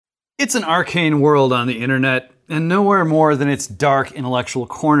It's an arcane world on the internet, and nowhere more than its dark intellectual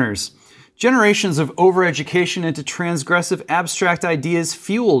corners. Generations of overeducation into transgressive abstract ideas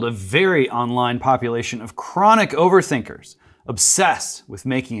fueled a very online population of chronic overthinkers, obsessed with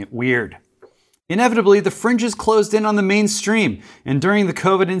making it weird. Inevitably, the fringes closed in on the mainstream, and during the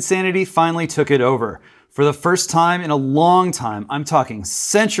COVID insanity finally took it over. For the first time in a long time, I'm talking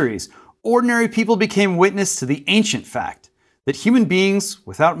centuries, ordinary people became witness to the ancient fact that human beings,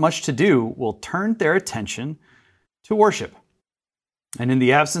 without much to do, will turn their attention to worship. And in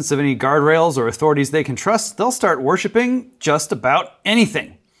the absence of any guardrails or authorities they can trust, they'll start worshiping just about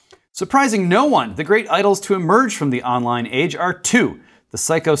anything. Surprising no one, the great idols to emerge from the online age are two: the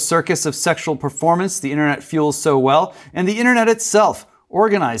psycho circus of sexual performance the internet fuels so well, and the internet itself,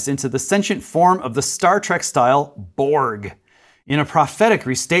 organized into the sentient form of the Star Trek-style Borg. In a prophetic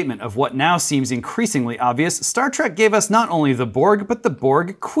restatement of what now seems increasingly obvious, Star Trek gave us not only the Borg, but the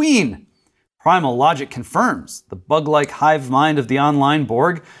Borg Queen. Primal logic confirms the bug-like hive mind of the online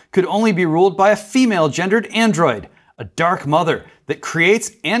Borg could only be ruled by a female-gendered android, a dark mother that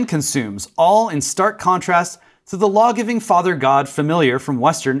creates and consumes, all in stark contrast to the law-giving father god familiar from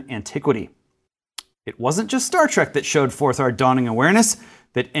Western antiquity. It wasn't just Star Trek that showed forth our dawning awareness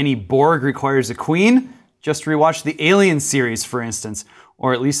that any Borg requires a queen. Just rewatch the Alien series, for instance,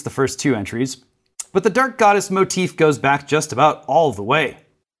 or at least the first two entries. But the dark goddess motif goes back just about all the way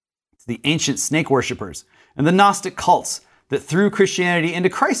to the ancient snake worshippers and the Gnostic cults that threw Christianity into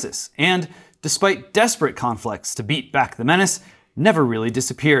crisis and, despite desperate conflicts to beat back the menace, never really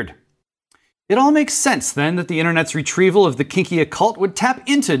disappeared. It all makes sense, then, that the internet's retrieval of the kinky occult would tap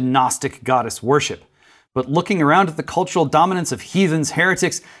into Gnostic goddess worship. But looking around at the cultural dominance of heathens,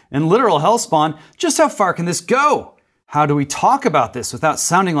 heretics, and literal hellspawn, just how far can this go? How do we talk about this without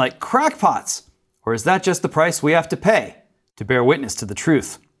sounding like crackpots? Or is that just the price we have to pay to bear witness to the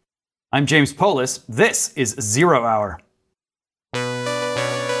truth? I'm James Polis. This is Zero Hour.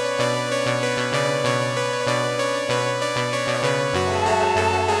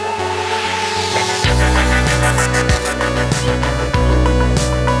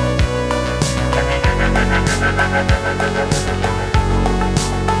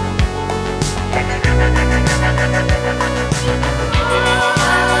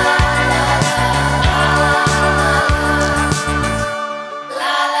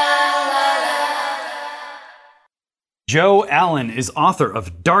 Joe Allen is author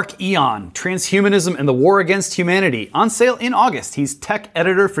of Dark Eon, Transhumanism and the War Against Humanity, on sale in August. He's tech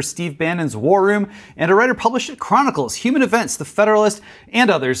editor for Steve Bannon's War Room and a writer published at Chronicles, Human Events, The Federalist, and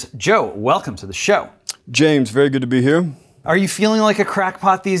others. Joe, welcome to the show. James, very good to be here. Are you feeling like a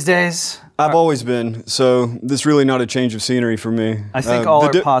crackpot these days? I've always been, so this is really not a change of scenery for me. I think all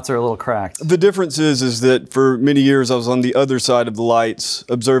our pots are a little cracked. The difference is that for many years I was on the other side of the lights,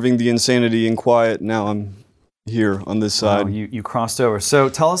 observing the insanity in quiet. Now I'm here on this side. Oh, you crossed over. So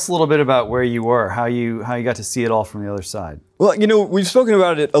tell us a little bit about where you were, how you got to see it all from the other side. Well, we've spoken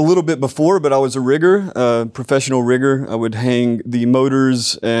about it a little bit before, but I was a rigger, professional rigger. I would hang the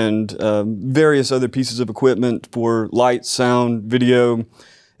motors and various other pieces of equipment for light, sound, video.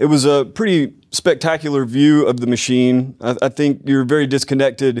 It was a pretty spectacular view of the machine. I think you're very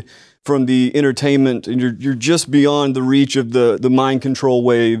disconnected from the entertainment, and you're just beyond the reach of the mind control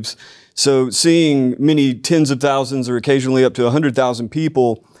waves. So seeing many tens of thousands or occasionally up to 100,000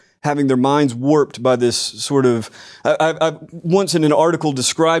 people having their minds warped by this sort of, I once in an article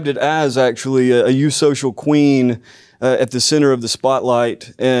described it as actually a eusocial queen at the center of the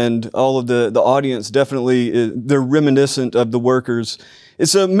spotlight, and all of the audience definitely, they're reminiscent of the workers.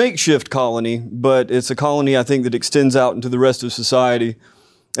 It's a makeshift colony, but it's a colony I think that extends out into the rest of society.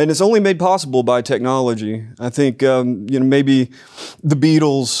 And it's only made possible by technology. I think, maybe the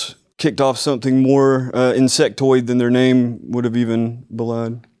Beatles kicked off something more insectoid than their name would have even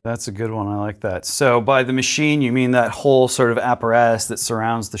belied. That's a good one. I like that. So by the machine, you mean that whole sort of apparatus that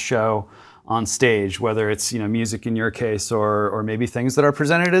surrounds the show on stage, whether it's music in your case, or maybe things that are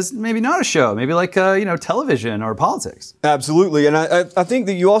presented as maybe not a show, maybe like television or politics. Absolutely, and I think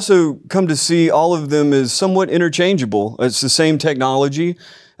that you also come to see all of them as somewhat interchangeable. It's the same technology,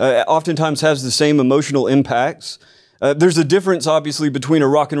 oftentimes has the same emotional impacts. There's a difference, obviously, between a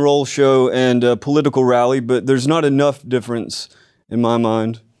rock and roll show and a political rally, but there's not enough difference in my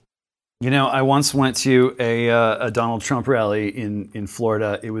mind. I once went to a Donald Trump rally in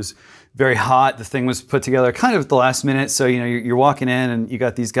Florida. It was very hot. The thing was put together kind of at the last minute. So, you're walking in and you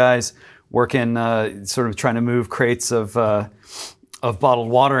got these guys working, sort of trying to move crates of of bottled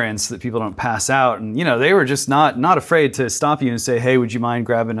water in so that people don't pass out. And, they were just not afraid to stop you and say, hey, would you mind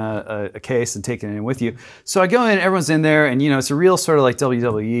grabbing a case and taking it in with you? So I go in, everyone's in there, and, it's a real sort of like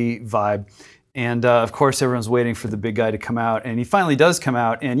WWE vibe. And of course, everyone's waiting for the big guy to come out. And he finally does come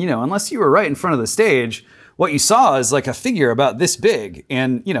out. And, unless you were right in front of the stage, what you saw is like a figure about this big.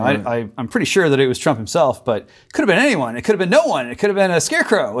 And, I'm pretty sure that it was Trump himself, but it could have been anyone. It could have been no one. It could have been a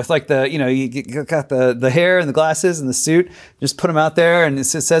scarecrow with like you got the hair and the glasses and the suit. Just put him out there and it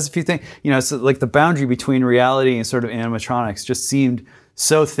says a few things. So like the boundary between reality and sort of animatronics just seemed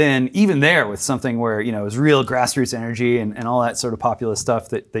so thin, even there with something where, it was real grassroots energy and all that sort of populist stuff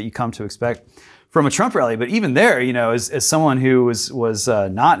that you come to expect from a Trump rally. But even there, as someone who was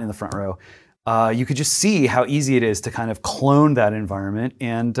not in the front row, you could just see how easy it is to kind of clone that environment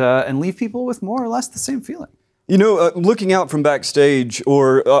and leave people with more or less the same feeling. Looking out from backstage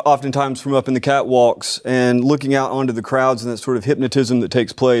or oftentimes from up in the catwalks and looking out onto the crowds and that sort of hypnotism that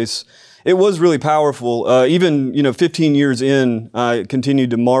takes place, it was really powerful. Even 15 years in, I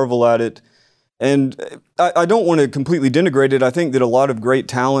continued to marvel at it. And I don't want to completely denigrate it. I think that a lot of great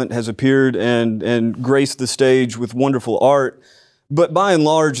talent has appeared and graced the stage with wonderful art. But by and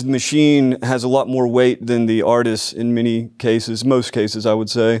large, the machine has a lot more weight than the artist in many cases, most cases, I would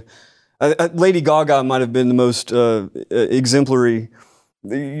say. Lady Gaga might have been the most exemplary.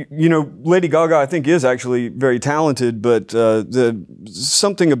 Lady Gaga, I think, is actually very talented, but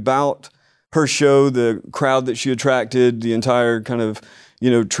something about her show, the crowd that she attracted, the entire kind of,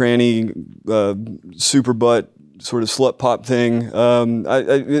 tranny, super butt sort of slut pop thing,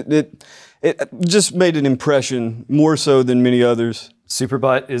 it just made an impression more so than many others.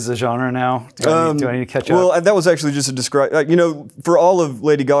 Superbutt is a genre now. Do I need to catch up? Well, that was actually just a describe. For all of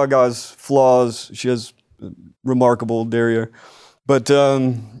Lady Gaga's flaws, she has remarkable derriere. But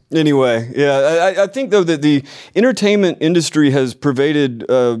anyway, yeah, I think though that the entertainment industry has pervaded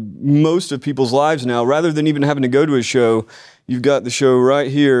most of people's lives now. Rather than even having to go to a show, you've got the show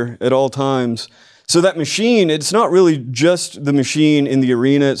right here at all times. So that machine, it's not really just the machine in the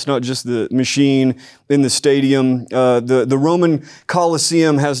arena. It's not just the machine in the stadium. The Roman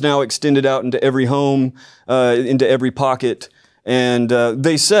Colosseum has now extended out into every home, into every pocket. And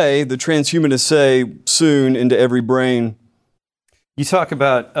they say, the transhumanists say, soon into every brain. You talk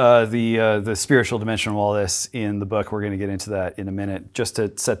about the spiritual dimension of all this in the book. We're going to get into that in a minute. Just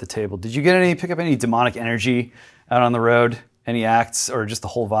to set the table, did you pick up any demonic energy out on the road? Any acts or just the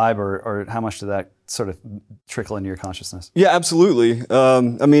whole vibe, or how much did that sort of trickle into your consciousness? Yeah, absolutely.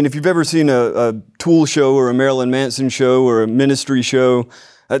 If you've ever seen a Tool show or a Marilyn Manson show or a Ministry show,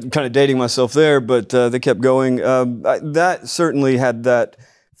 I'm kind of dating myself there, but they kept going. That certainly had that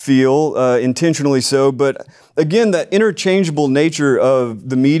feel, intentionally so. But again, that interchangeable nature of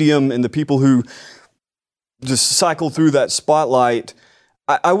the medium and the people who just cycle through that spotlight,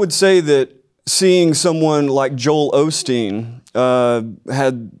 I would say that seeing someone like Joel Osteen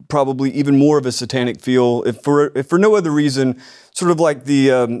had probably even more of a satanic feel, if for no other reason, sort of like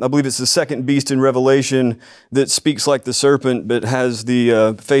I believe it's the second beast in Revelation that speaks like the serpent but has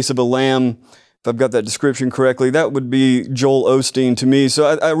the face of a lamb. If I've got that description correctly, that would be Joel Osteen to me.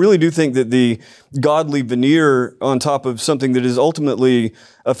 So I really do think that the godly veneer on top of something that is ultimately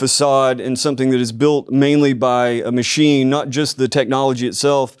a facade and something that is built mainly by a machine, not just the technology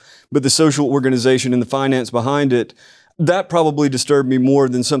itself, but the social organization and the finance behind it, that probably disturbed me more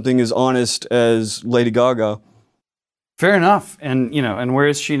than something as honest as Lady Gaga. Fair enough. And where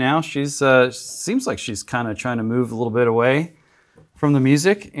is she now? She's seems like she's kind of trying to move a little bit away from the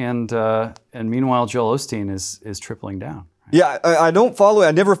music, and meanwhile Joel Osteen is tripling down. Right? Yeah, I don't follow it.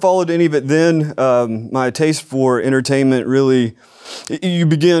 I never followed any of it then. My taste for entertainment really, you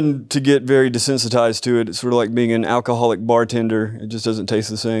begin to get very desensitized to it. It's sort of like being an alcoholic bartender. It just doesn't taste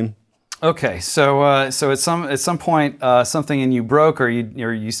the same. Okay, so at some point something in you broke, or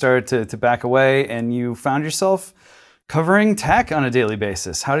you started to back away, and you found yourself covering tech on a daily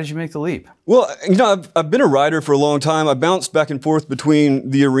basis. How did you make the leap? Well, I've been a writer for a long time. I bounced back and forth between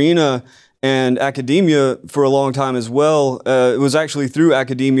the arena and academia for a long time as well. It was actually through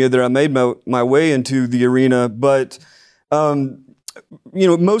academia that I made my way into the arena, but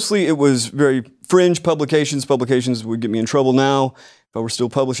mostly it was very fringe publications. Publications would get me in trouble now if I were still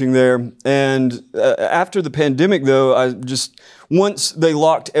publishing there. And after the pandemic, though, once they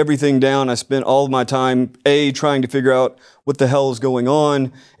locked everything down, I spent all of my time, A, trying to figure out what the hell is going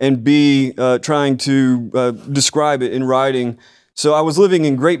on, and B, trying to describe it in writing. So I was living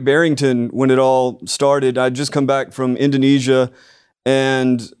in Great Barrington when it all started. I'd just come back from Indonesia,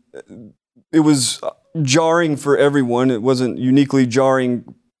 and it was jarring for everyone. It wasn't uniquely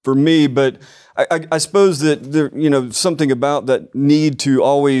jarring for me, but I suppose that there, something about that need to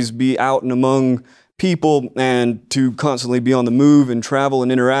always be out and among people and to constantly be on the move and travel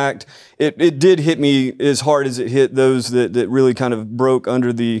and interact. It did hit me as hard as it hit those that really kind of broke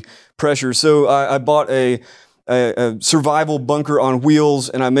under the pressure. So I bought a survival bunker on wheels,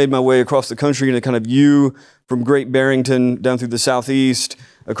 and I made my way across the country in a kind of U from Great Barrington down through the southeast,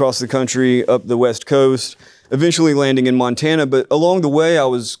 across the country, up the west coast, eventually landing in Montana. But along the way, I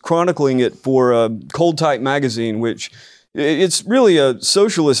was chronicling it for Cold Type magazine, which it's really a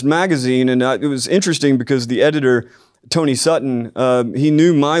socialist magazine. And it was interesting because the editor, Tony Sutton, he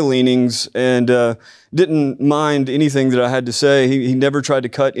knew my leanings and didn't mind anything that I had to say. He never tried to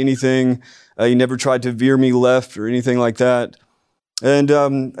cut anything. He never tried to veer me left or anything like that. And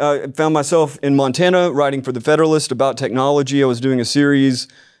I found myself in Montana writing for The Federalist about technology. I was doing a series,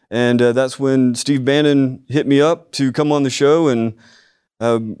 and that's when Steve Bannon hit me up to come on the show. And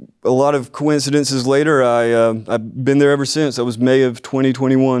a lot of coincidences later, I've been there ever since. That was May of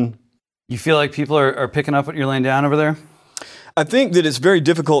 2021. You feel like people are picking up what you're laying down over there? I think that it's very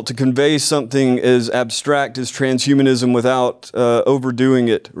difficult to convey something as abstract as transhumanism without overdoing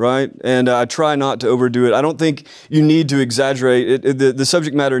it, right? And I try not to overdo it. I don't think you need to exaggerate it. The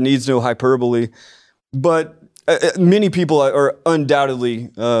subject matter needs no hyperbole. But many people are undoubtedly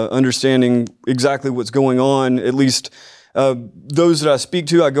understanding exactly what's going on, at least those that I speak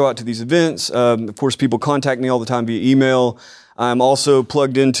to. I go out to these events. Of course, people contact me all the time via email. I'm also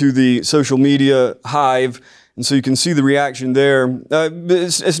plugged into the social media hive, and so you can see the reaction there.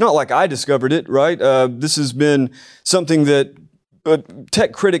 It's not like I discovered it, right? This has been something that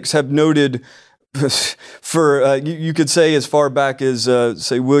tech critics have noted for, you could say, as far back as,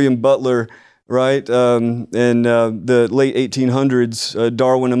 say, William Butler, right? In the late 1800s,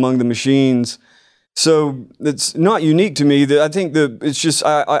 Darwin Among the Machines. So it's not unique to me. I think it's just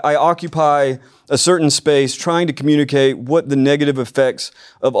I occupy a certain space trying to communicate what the negative effects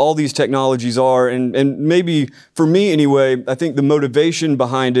of all these technologies are. And maybe for me anyway, I think the motivation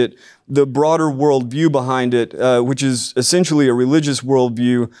behind it, the broader worldview behind it, which is essentially a religious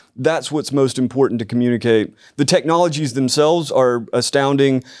worldview, that's what's most important to communicate. The technologies themselves are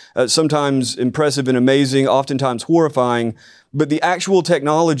astounding, sometimes impressive and amazing, oftentimes horrifying, but the actual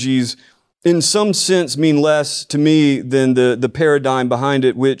technologies in some sense mean less to me than the paradigm behind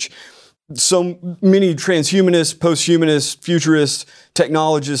it, which so many transhumanists, posthumanists, futurists,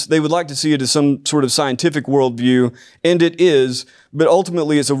 technologists, they would like to see it as some sort of scientific worldview, and it is, but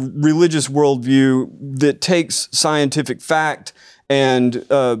ultimately it's a religious worldview that takes scientific fact and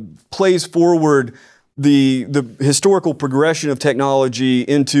plays forward the historical progression of technology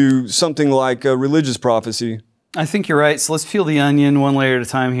into something like a religious prophecy. I think you're right. So let's peel the onion one layer at a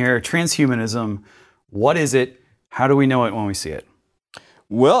time here. Transhumanism, what is it? How do we know it when we see it?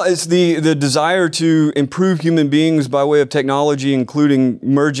 Well, it's the desire to improve human beings by way of technology, including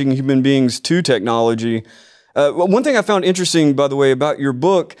merging human beings to technology. One thing I found interesting, by the way, about your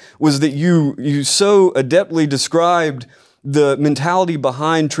book was that you so adeptly described the mentality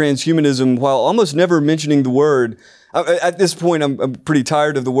behind transhumanism while almost never mentioning the word. At this point, I'm pretty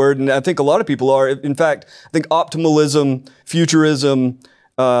tired of the word, and I think a lot of people are. In fact, I think optimalism, futurism,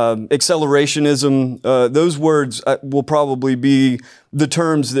 accelerationism, those words will probably be the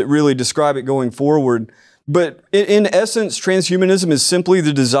terms that really describe it going forward. But in essence, transhumanism is simply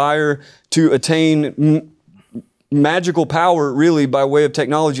the desire to attain magical power, really, by way of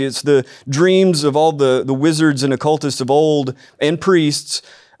technology. It's the dreams of all the wizards and occultists of old and priests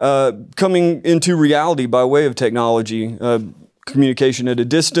coming into reality by way of technology, communication at a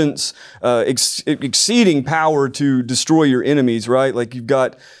distance, exceeding power to destroy your enemies, right? Like you've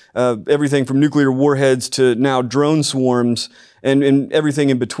got everything from nuclear warheads to now drone swarms and everything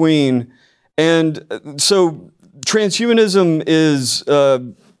in between. And so transhumanism is,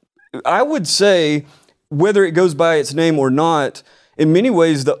 I would say, whether it goes by its name or not, in many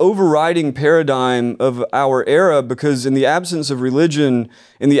ways, the overriding paradigm of our era, because in the absence of religion,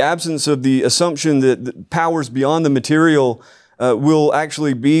 in the absence of the assumption that powers beyond the material will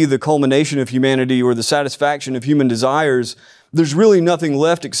actually be the culmination of humanity or the satisfaction of human desires, there's really nothing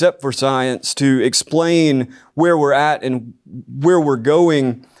left except for science to explain where we're at and where we're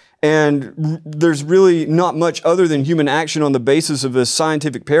going. And there's really not much other than human action on the basis of a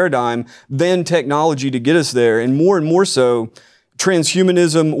scientific paradigm than technology to get us there. And more so,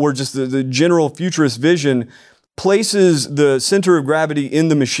 transhumanism, or just the general futurist vision, places the center of gravity in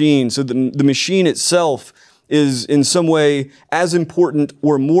the machine. So the machine itself is in some way as important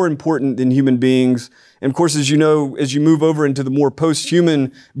or more important than human beings. And of course, as you know, as you move over into the more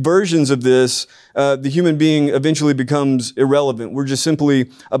post-human versions of this, the human being eventually becomes irrelevant. We're just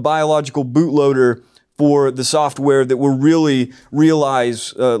simply a biological bootloader for the software that will really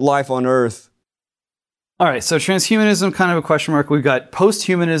realize life on Earth. All right, so transhumanism, kind of a question mark. We've got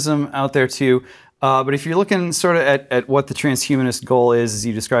post-humanism out there too. But if you're looking sort of at what the transhumanist goal is, as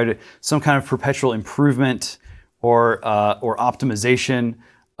you described it, some kind of perpetual improvement or optimization,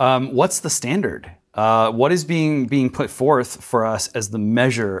 what's the standard? What is being put forth for us as the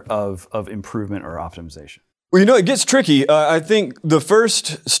measure of improvement or optimization? Well, you know, it gets tricky. I think the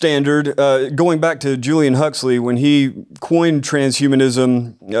first standard, going back to Julian Huxley, when he coined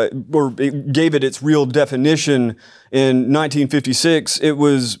transhumanism, or gave it its real definition in 1956, it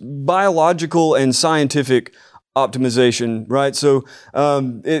was biological and scientific optimization, right? So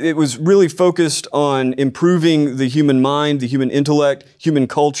it was really focused on improving the human mind, the human intellect, human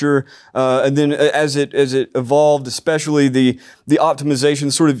culture, and then as it evolved, especially the optimization,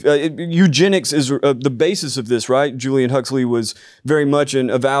 sort of eugenics is the basis of this, right? Julian Huxley was very much an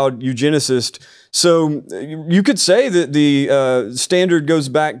avowed eugenicist. So you could say that the standard goes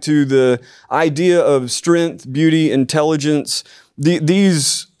back to the idea of strength, beauty, intelligence.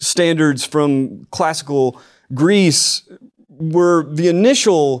 These standards from classical Greece were the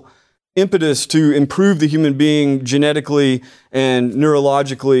initial impetus to improve the human being genetically and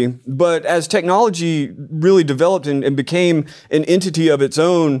neurologically. But as technology really developed and became an entity of its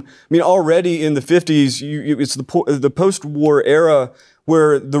own, I mean, already in the 50s, it's the post-war era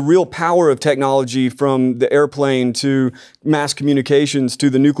where the real power of technology, from the airplane to mass communications to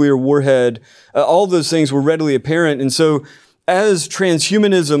the nuclear warhead, all those things were readily apparent. And so as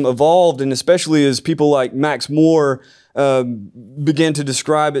transhumanism evolved, and especially as people like Max Moore began to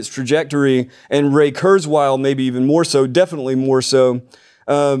describe its trajectory, and Ray Kurzweil maybe even more so, definitely more so,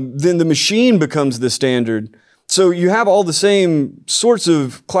 then the machine becomes the standard. So you have all the same sorts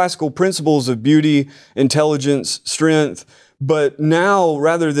of classical principles of beauty, intelligence, strength, but now,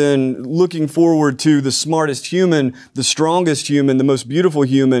 rather than looking forward to the smartest human, the strongest human, the most beautiful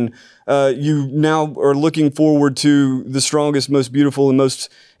human, you now are looking forward to the strongest, most beautiful, and most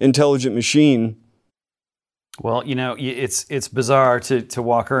intelligent machine. Well, you know, it's bizarre to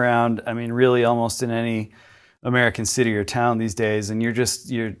walk around, I mean, really almost in any American city or town these days, and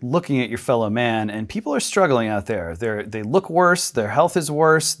you're looking at your fellow man, and people are struggling out there. They look worse, their health is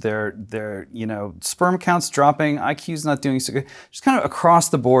worse, their sperm count's dropping, IQ's not doing so good, just kind of across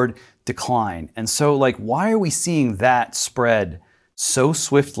the board decline. And so, like, why are we seeing that spread so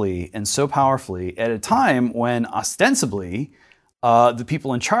swiftly and so powerfully at a time when ostensibly the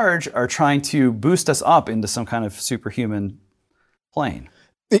people in charge are trying to boost us up into some kind of superhuman plane?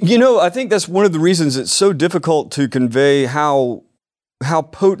 You know, I think that's one of the reasons it's so difficult to convey how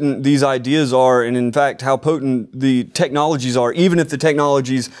potent these ideas are, and in fact, how potent the technologies are, even if the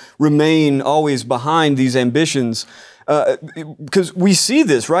technologies remain always behind these ambitions. Because we see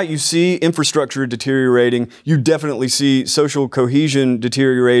this, right? You see infrastructure deteriorating. You definitely see social cohesion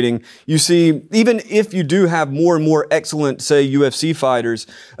deteriorating. You see, even if you do have more and more excellent, say, UFC fighters,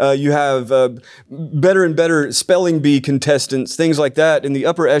 you have better and better spelling bee contestants, things like that in the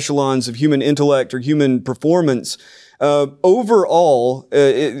upper echelons of human intellect or human performance. Overall,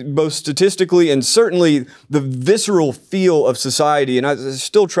 both statistically and certainly the visceral feel of society, and I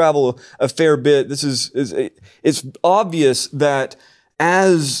still travel a fair bit, it's obvious that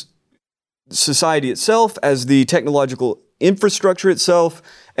as society itself, as the technological infrastructure itself,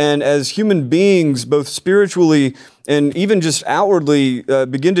 and as human beings, both spiritually and even just outwardly,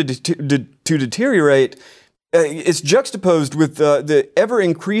 begin to deteriorate, it's juxtaposed with the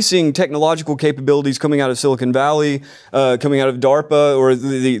ever-increasing technological capabilities coming out of Silicon Valley, coming out of DARPA, or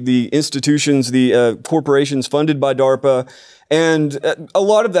the institutions, the corporations funded by DARPA. And a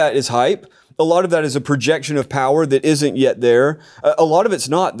lot of that is hype. A lot of that is a projection of power that isn't yet there. A lot of it's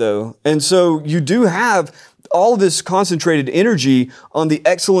not, though. And so you do have all this concentrated energy on the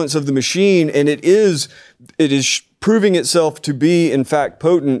excellence of the machine, and it is proving itself to be, in fact,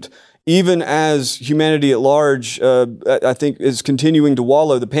 potent, even as humanity at large, I think, is continuing to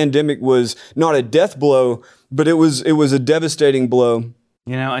wallow. The pandemic was not a death blow, but it was a devastating blow.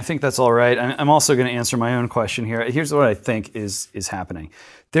 You know, I think that's all right. I'm also going to answer my own question here. Here's what I think is happening.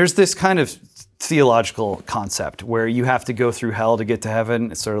 There's this kind of theological concept where you have to go through hell to get to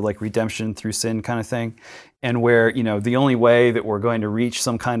heaven. It's sort of like redemption through sin kind of thing. And where, you know, the only way that we're going to reach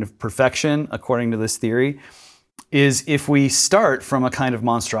some kind of perfection, according to this theory, is if we start from a kind of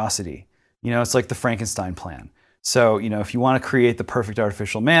monstrosity. You know, it's like the Frankenstein plan. So, if you want to create the perfect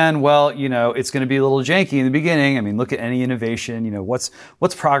artificial man, well, it's going to be a little janky in the beginning. I mean, look at any innovation. What's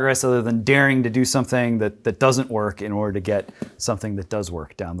progress other than daring to do something that doesn't work in order to get something that does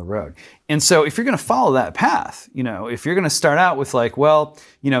work down the road? And so if you're going to follow that path, if you're going to start out with like, well,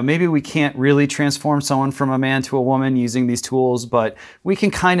 maybe we can't really transform someone from a man to a woman using these tools, but we can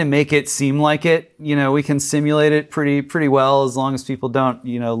kind of make it seem like it. We can simulate it pretty well as long as people don't,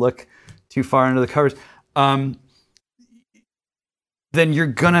 look too far under the covers. Then you're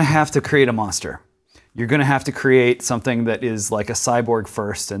going to have to create a monster. You're going to have to create something that is like a cyborg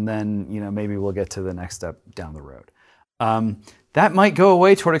first, and then, maybe we'll get to the next step down the road. That might go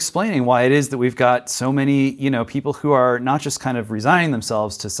away toward explaining why it is that we've got so many, people who are not just kind of resigning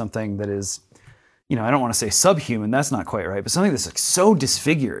themselves to something that is, I don't want to say subhuman, that's not quite right, but something that's like so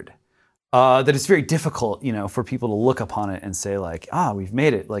disfigured that it's very difficult, for people to look upon it and say like, we've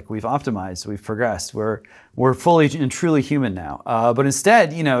made it, like we've optimized, we've progressed, we're fully and truly human now. But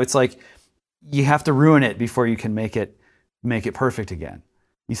instead, it's like you have to ruin it before you can make it perfect again.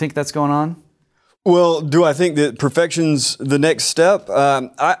 You think that's going on? Well, do I think that perfection's the next step?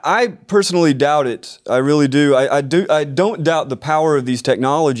 I personally doubt it. I really do. I don't doubt the power of these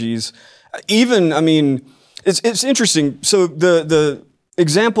technologies. It's interesting. So the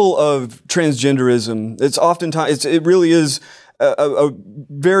example of transgenderism, it really is a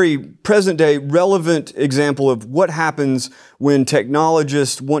very present day relevant example of what happens when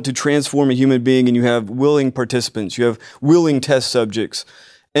technologists want to transform a human being and you have willing participants, you have willing test subjects.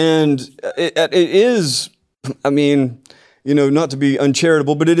 And it is, not to be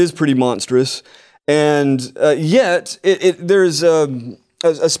uncharitable, but it is pretty monstrous. And yet there's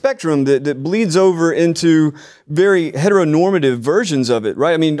a spectrum that bleeds over into very heteronormative versions of it,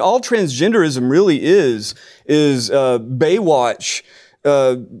 right? I mean, all transgenderism really is Baywatch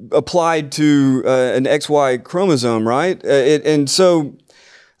applied to an XY chromosome, right? And so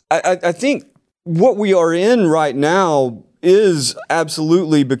I think what we are in right now is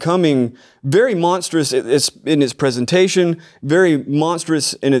absolutely becoming very monstrous in its presentation, very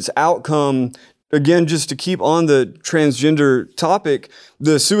monstrous in its outcome. Again, just to keep on the transgender topic,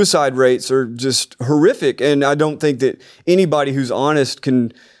 the suicide rates are just horrific, and I don't think that anybody who's honest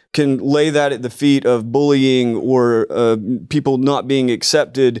can lay that at the feet of bullying or people not being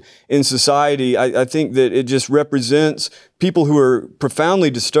accepted in society. I think that it just represents people who are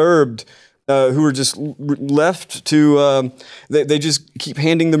profoundly disturbed, who are just left to, they just keep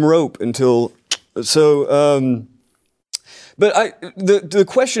handing them rope until, so, but the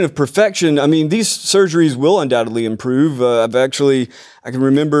question of perfection, these surgeries will undoubtedly improve. I can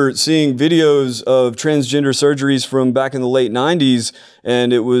remember seeing videos of transgender surgeries from back in the late 90s,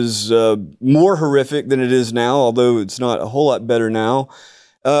 and it was more horrific than it is now, although it's not a whole lot better now.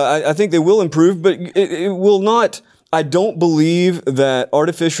 I think they will improve, but it will not. I don't believe that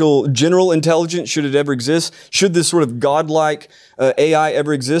artificial general intelligence, should it ever exist, should this sort of godlike AI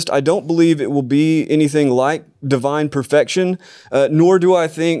ever exist, I don't believe it will be anything like divine perfection, nor do I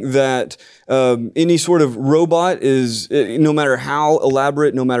think that any sort of robot is, no matter how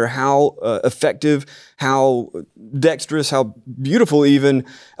elaborate, no matter how effective, how dexterous, how beautiful even,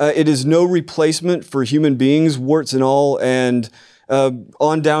 it is no replacement for human beings, warts and all, and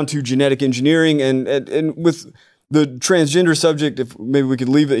on down to genetic engineering. And with the transgender subject, if maybe we could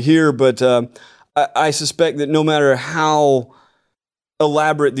leave it here, but I suspect that no matter how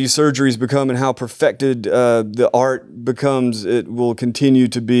elaborate these surgeries become and how perfected the art becomes, it will continue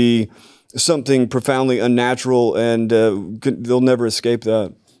to be something profoundly unnatural, and they'll never escape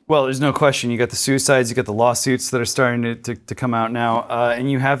that. Well, there's no question. You got the suicides, you got the lawsuits that are starting to come out now,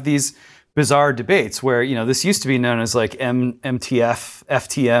 and you have these bizarre debates where, this used to be known as like MTF,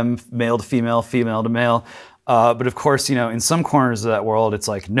 FTM, male to female, female to male. But of course, in some corners of that world, it's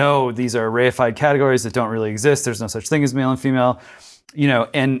like, no, these are reified categories that don't really exist. There's no such thing as male and female,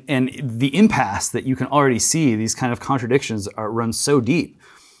 and the impasse that you can already see, these kind of contradictions run so deep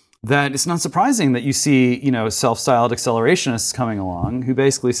that it's not surprising that you see, self-styled accelerationists coming along who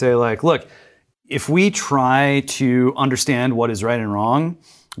basically say like, look, if we try to understand what is right and wrong,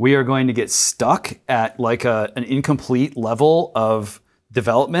 we are going to get stuck at like an incomplete level of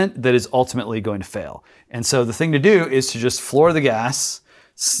development that is ultimately going to fail. And so the thing to do is to just floor the gas,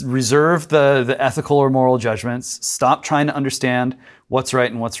 reserve the ethical or moral judgments, stop trying to understand what's right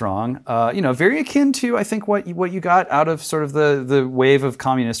and what's wrong. Very akin to, I think, what you got out of sort of the wave of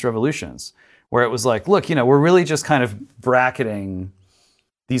communist revolutions, where it was like, look, we're really just kind of bracketing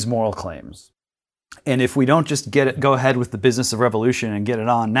these moral claims. And if we don't just go ahead with the business of revolution and get it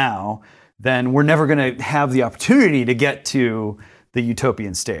on now, then we're never going to have the opportunity to get to the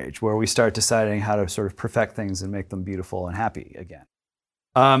utopian stage where we start deciding how to sort of perfect things and make them beautiful and happy again.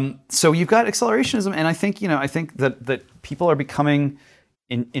 So you've got accelerationism, and I think that people are becoming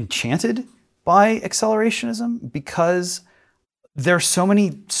enchanted by accelerationism because there are so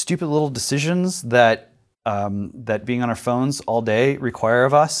many stupid little decisions that being on our phones all day require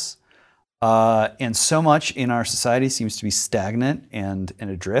of us, and so much in our society seems to be stagnant and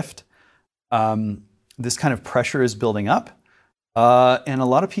adrift. This kind of pressure is building up, and a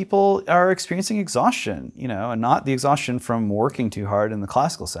lot of people are experiencing exhaustion, and not the exhaustion from working too hard in the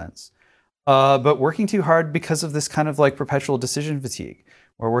classical sense, but working too hard because of this kind of like perpetual decision fatigue,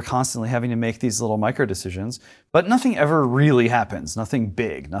 where we're constantly having to make these little micro decisions, but nothing ever really happens, nothing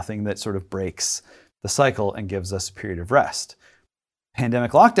big, nothing that sort of breaks the cycle and gives us a period of rest.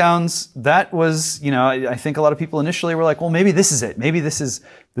 Pandemic lockdowns, that was, I think a lot of people initially were like, well, maybe this is it. Maybe this is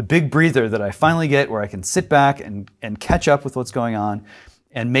the big breather that I finally get where I can sit back and catch up with what's going on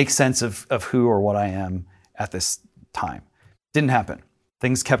and make sense of who or what I am at this time. Didn't happen.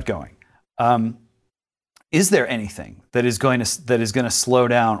 Things kept going. Is there anything that is going to slow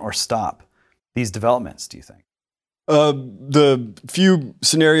down or stop these developments, do you think? The few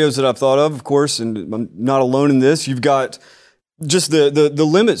scenarios that I've thought of course, and I'm not alone in this, you've got just the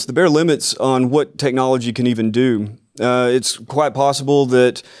limits, the bare limits on what technology can even do. It's quite possible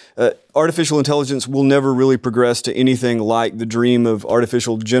that artificial intelligence will never really progress to anything like the dream of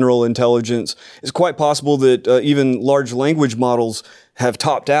artificial general intelligence. It's quite possible that even large language models have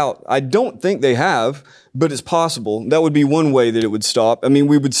topped out. I don't think they have, but it's possible. That would be one way that it would stop. I mean,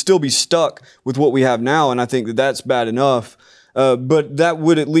 we would still be stuck with what we have now, and I think that that's bad enough. But that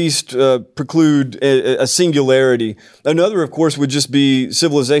would at least preclude a singularity. Another, of course, would just be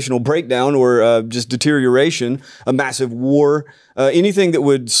civilizational breakdown or just deterioration, a massive war, anything that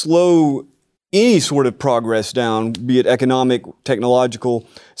would slow any sort of progress down, be it economic, technological,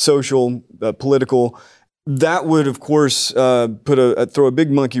 social, political. That would, of course, throw a big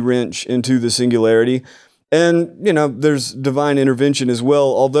monkey wrench into the singularity. And, there's divine intervention as well,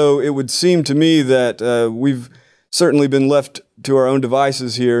 although it would seem to me that we've certainly been left to our own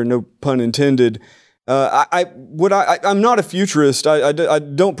devices here, no pun intended. I'm not a futurist. I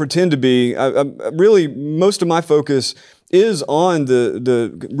don't pretend to be. Really, most of my focus is on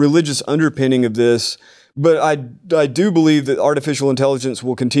the religious underpinning of this. But I do believe that artificial intelligence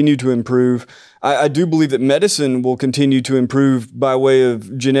will continue to improve. I do believe that medicine will continue to improve by way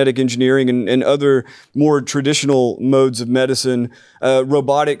of genetic engineering and other more traditional modes of medicine.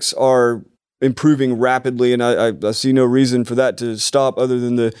 Robotics are improving rapidly, and I see no reason for that to stop other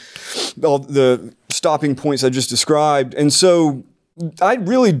than all the stopping points I just described. And so I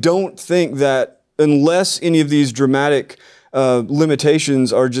really don't think that unless any of these dramatic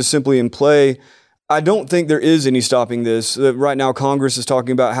limitations are just simply in play, I don't think there is any stopping this. Right now, Congress is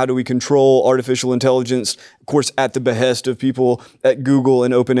talking about how do we control artificial intelligence, of course, at the behest of people at Google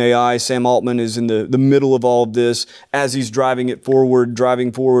and OpenAI. Sam Altman is in the middle of all of this as he's driving forward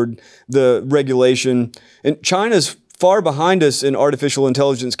the regulation. And China's far behind us in artificial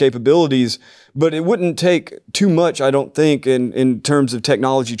intelligence capabilities, but it wouldn't take too much, I don't think, in terms of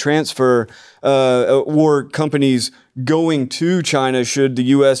technology transfer or companies going to China should the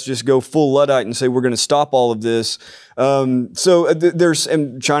U.S. just go full Luddite and say we're going to stop all of this. There's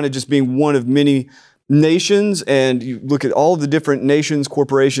China just being one of many nations, and you look at all of the different nations,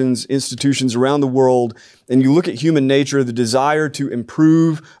 corporations, institutions around the world, and you look at human nature, the desire to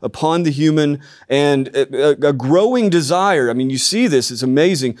improve upon the human, and a growing desire. I mean, you see this, it's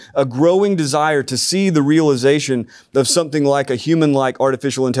amazing, a growing desire to see the realization of something like a human-like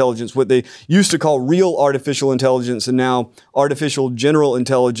artificial intelligence, what they used to call real artificial intelligence and now artificial general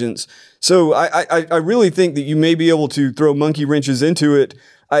intelligence. So I really think that you may be able to throw monkey wrenches into it.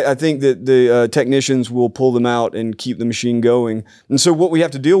 I think that the technicians will pull them out and keep the machine going. And so what we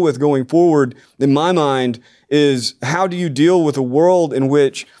have to deal with going forward, in my mind, is how do you deal with a world in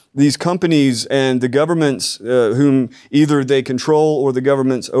which these companies and the governments whom either they control or the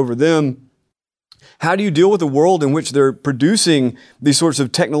governments over them, how do you deal with a world in which they're producing these sorts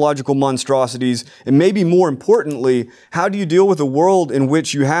of technological monstrosities? And maybe more importantly, how do you deal with a world in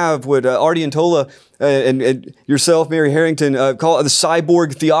which you have what Artie and Tola and yourself, Mary Harrington, call it the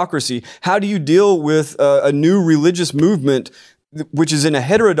cyborg theocracy? How do you deal with a new religious movement which is in a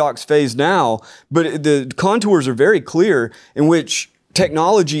heterodox phase now, but the contours are very clear, in which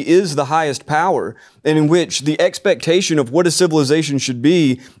technology is the highest power, and in which the expectation of what a civilization should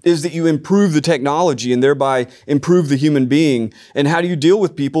be is that you improve the technology and thereby improve the human being. And how do you deal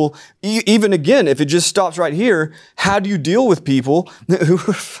with people? Even again, if it just stops right here, how do you deal with people who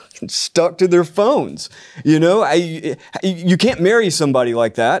are stuck to their phones? You know, you can't marry somebody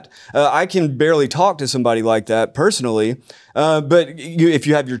like that. I can barely talk to somebody like that personally. But if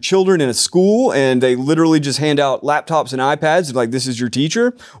you have your children in a school and they literally just hand out laptops and iPads, like this is your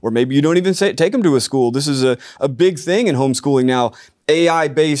teacher, or maybe you don't even take them to a school. This is a big thing in homeschooling now.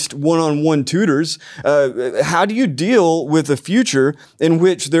 AI-based one-on-one tutors. How do you deal with a future in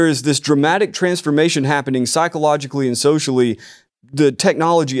which there is this dramatic transformation happening psychologically and socially, the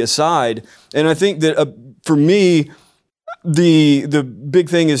technology aside? And I think that for me, the big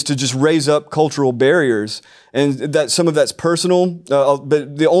thing is to just raise up cultural barriers, and that some of that's personal,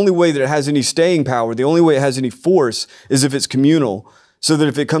 but the only way that it has any staying power, the only way it has any force, is if it's communal. So that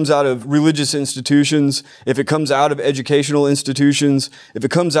if it comes out of religious institutions, if it comes out of educational institutions, if it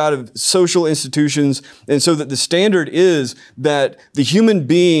comes out of social institutions, and so that the standard is that the human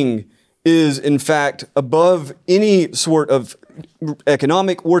being is in fact above any sort of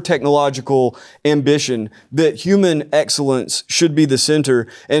economic or technological ambition, that human excellence should be the center.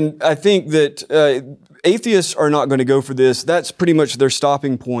 And I think that atheists are not going to go for this. That's pretty much their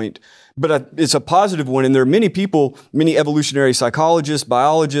stopping point. But it's a positive one, and there are many people, many evolutionary psychologists,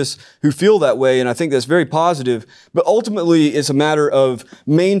 biologists, who feel that way, and I think that's very positive. But ultimately, it's a matter of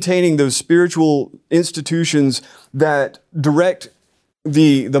maintaining those spiritual institutions that direct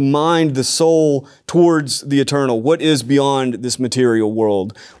the mind, the soul, towards the eternal. What is beyond this material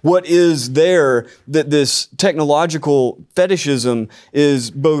world? What is there that this technological fetishism is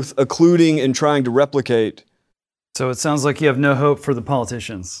both occluding and trying to replicate? So it sounds like you have no hope for the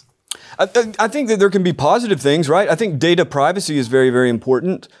politicians. I think that there can be positive things, right? I think data privacy is very, very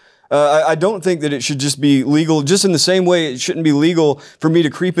important. I don't think that it should just be legal, just in the same way it shouldn't be legal for me to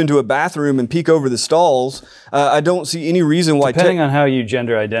creep into a bathroom and peek over the stalls. I don't see any reason why... Depending on how you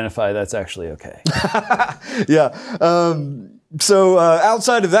gender identify, that's actually okay. Yeah. So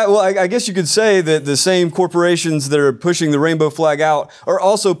outside of that, well, I guess you could say that the same corporations that are pushing the rainbow flag out are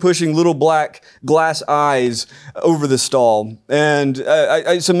also pushing little black glass eyes over the stall. And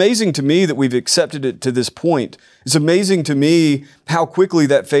it's amazing to me that we've accepted it to this point. It's amazing to me how quickly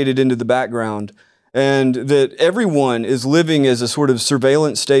that faded into the background, and that everyone is living as a sort of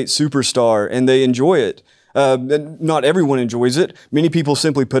surveillance state superstar, and they enjoy it. Not everyone enjoys it. Many people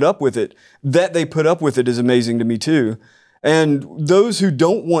simply put up with it. That they put up with it is amazing to me too. And those who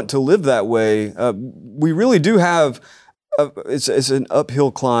don't want to live that way, we really do have, it's an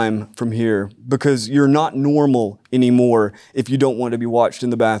uphill climb from here, because you're not normal anymore if you don't want to be watched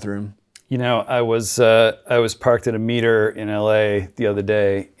in the bathroom. You know, I was parked at a meter in LA the other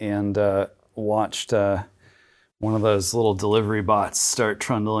day and watched one of those little delivery bots start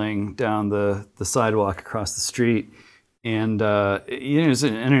trundling down the sidewalk across the street. And it was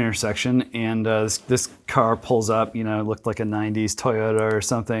an intersection, and this car pulls up. You know, it looked like a '90s Toyota or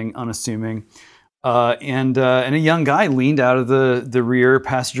something, unassuming. And a young guy leaned out of the rear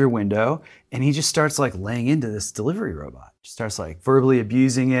passenger window, and he just starts like laying into this delivery robot. Just starts like verbally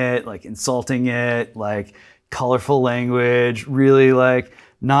abusing it, like insulting it, like colorful language, really like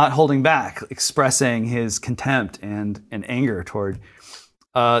not holding back, expressing his contempt and anger toward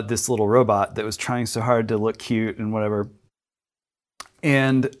this little robot that was trying so hard to look cute and whatever.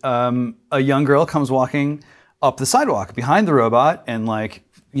 And a young girl comes walking up the sidewalk behind the robot and like,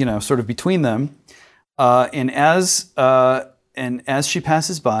 you know, sort of between them. And as she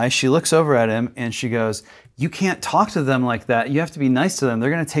passes by, she looks over at him and she goes, "You can't talk to them like that. You have to be nice to them.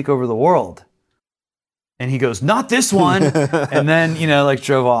 They're going to take over the world." And he goes, "Not this one." And then, you know, like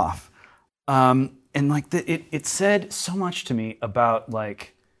drove off. And like it said so much to me about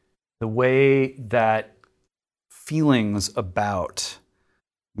like the way that feelings about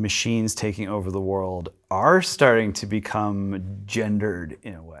machines taking over the world are starting to become gendered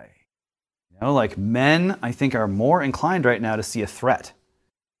in a way. You know, like men, I think, are more inclined right now to see a threat.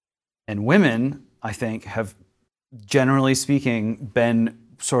 And women, I think, have, generally speaking, been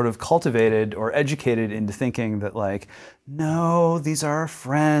sort of cultivated or educated into thinking that like, no, these are our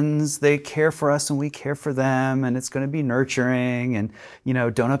friends, they care for us and we care for them, and it's going to be nurturing, and, you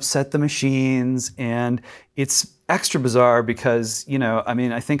know, don't upset the machines. And it's extra bizarre because, you know, I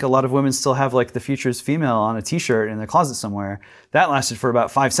mean, I think a lot of women still have like "the future's female" on a t-shirt in their closet somewhere. That lasted for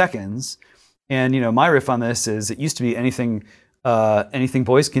about 5 seconds. And, you know, my riff on this is it used to be anything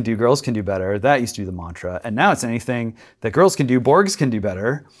boys can do, girls can do better. That used to be the mantra. And now it's anything that girls can do, Borgs can do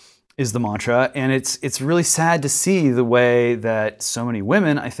better is the mantra. And it's really sad to see the way that so many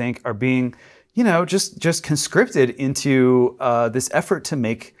women, I think, are being just conscripted into this effort to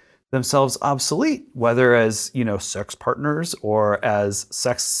make themselves obsolete, whether as, sex partners or as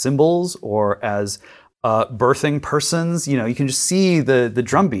sex symbols or as birthing persons. You can just see the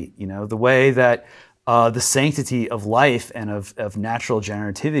drumbeat, the way that the sanctity of life and of natural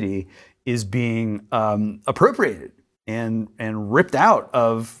generativity is being appropriated and ripped out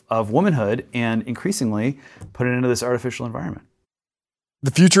of womanhood and increasingly put it into this artificial environment.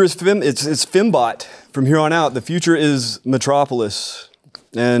 The future is it's Fembot from here on out. The future is Metropolis.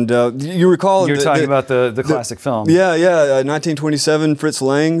 And you recall... You're talking about the classic film. Yeah, 1927, Fritz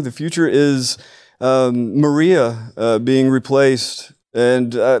Lang. The future is Maria being replaced.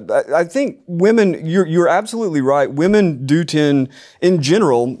 And I think women, you're absolutely right. Women do tend, in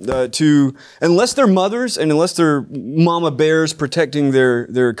general, to, unless they're mothers and unless they're mama bears protecting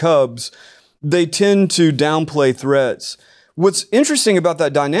their cubs, they tend to downplay threats. What's interesting about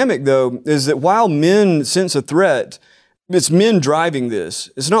that dynamic, though, is that while men sense a threat, it's men driving this.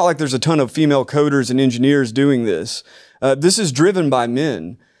 It's not like there's a ton of female coders and engineers doing this. This is driven by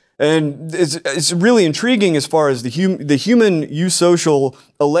men. And it's really intriguing as far as the human eusocial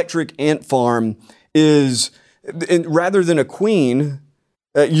electric ant farm is, rather than a queen,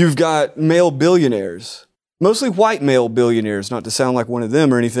 you've got male billionaires. Mostly white male billionaires, not to sound like one of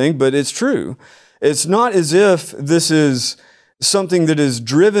them or anything, but it's true. It's not as if this is something that is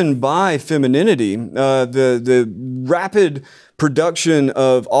driven by femininity. The rapid production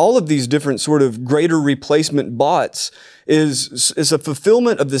of all of these different sort of greater replacement bots is a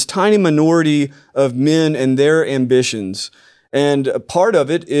fulfillment of this tiny minority of men and their ambitions. And a part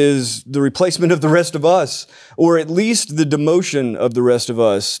of it is the replacement of the rest of us, or at least the demotion of the rest of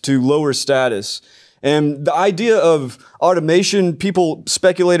us to lower status. And the idea of automation, people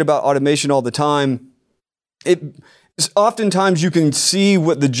speculate about automation all the time. Oftentimes you can see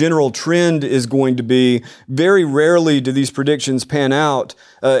what the general trend is going to be. Very rarely do these predictions pan out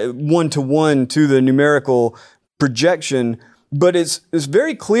one-to-one to the numerical projection. But it's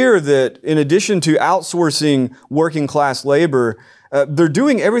very clear that in addition to outsourcing working class labor, they're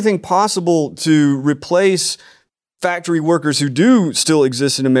doing everything possible to replace factory workers who do still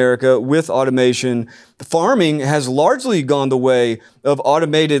exist in America with automation. Farming has largely gone the way of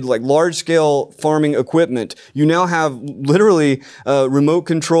automated, like large-scale farming equipment. You now have literally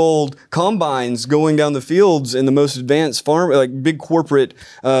remote-controlled combines going down the fields in the most advanced like big corporate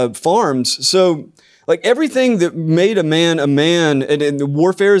farms. So, like everything that made a man, and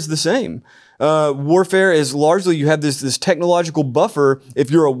warfare is the same. Warfare is largely, you have this technological buffer. If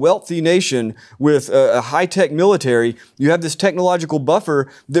you're a wealthy nation with a high-tech military, you have this technological buffer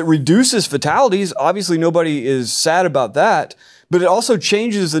that reduces fatalities. Obviously, nobody is sad about that, but it also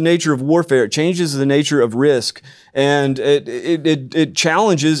changes the nature of warfare. It changes the nature of risk, and it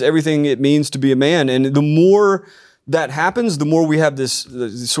challenges everything it means to be a man. And the more that happens, the more we have this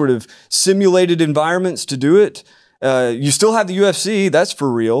sort of simulated environments to do it. You still have the UFC, that's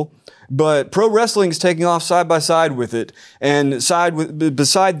for real. But pro wrestling is taking off side by side with it. And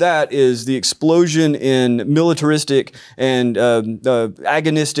beside that is the explosion in militaristic and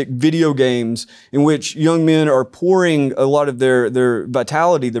agonistic video games in which young men are pouring a lot of their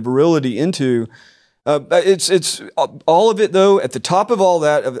vitality, their virility into. It's all of it, though, at the top of all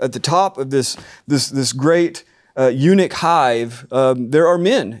that, at the top of this great eunuch hive, there are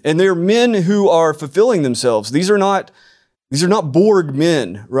men. And they are men who are fulfilling themselves. These are not Borg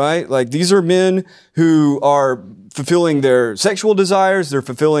men, right? Like these are men who are fulfilling their sexual desires. They're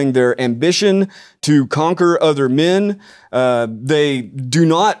fulfilling their ambition to conquer other men. They do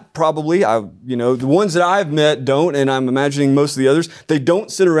not probably, the ones that I've met don't, and I'm imagining most of the others, they don't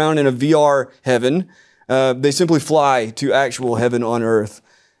sit around in a VR heaven. They simply fly to actual heaven on earth.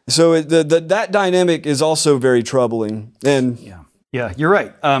 So that dynamic is also very troubling. And Yeah, you're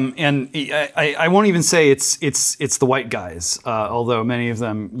right. And I won't even say it's the white guys, although many of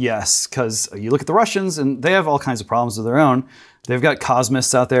them, yes, because you look at the Russians and they have all kinds of problems of their own. They've got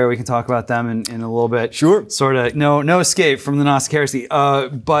cosmists out there. We can talk about them in a little bit. Sure. Sort of no escape from the Gnostic heresy.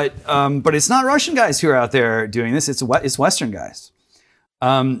 But it's not Russian guys who are out there doing this. It's Western guys.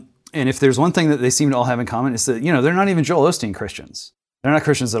 And if there's one thing that they seem to all have in common, it's that they're not even Joel Osteen Christians. They're not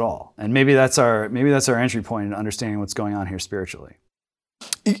Christians at all. And maybe that's our entry point in understanding what's going on here spiritually.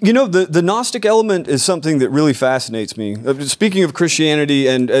 The Gnostic element is something that really fascinates me. Speaking of Christianity,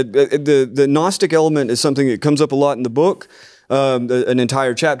 and the Gnostic element is something that comes up a lot in the book, an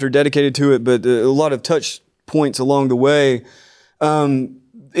entire chapter dedicated to it, but a lot of touch points along the way.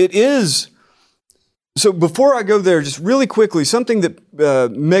 It is So before I go there, just really quickly, something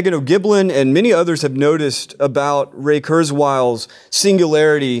that Megan O'Giblin and many others have noticed about Ray Kurzweil's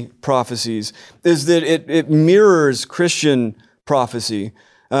singularity prophecies is that it mirrors Christian prophecy.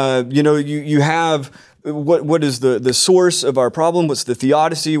 You have what is the source of our problem? What's the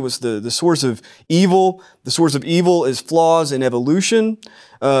theodicy? What's the source of evil? The source of evil is flaws in evolution.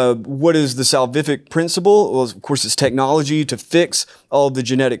 What is the salvific principle? Well, of course, it's technology to fix all of the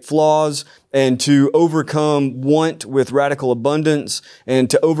genetic flaws and to overcome want with radical abundance and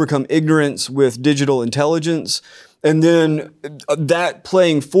to overcome ignorance with digital intelligence. And then that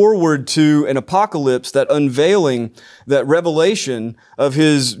playing forward to an apocalypse, that unveiling, that revelation of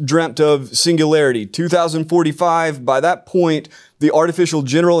his dreamt of singularity. 2045, by that point, the artificial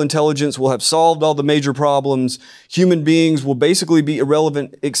general intelligence will have solved all the major problems. Human beings will basically be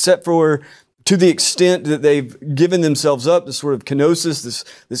irrelevant except for to the extent that they've given themselves up, this sort of kenosis,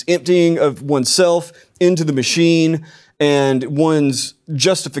 this emptying of oneself into the machine, and one's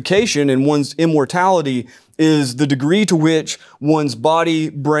justification and one's immortality is the degree to which one's body,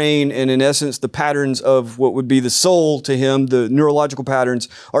 brain, and in essence the patterns of what would be the soul to him, the neurological patterns,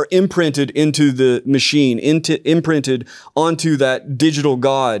 are imprinted into the machine, imprinted onto that digital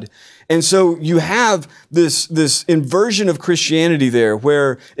God. And so you have this inversion of Christianity there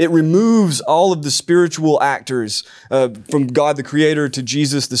where it removes all of the spiritual actors from God the Creator to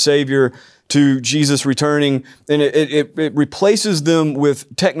Jesus the Savior to Jesus returning, and it replaces them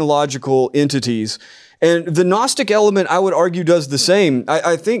with technological entities. And the Gnostic element, I would argue, does the same.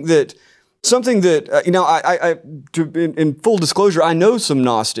 I think that something that, in full disclosure, I know some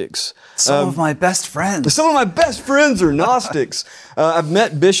Gnostics. Some of my best friends. Some of my best friends are Gnostics. I've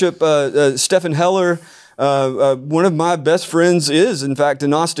met Bishop Stephen Heller. One of my best friends is, in fact, a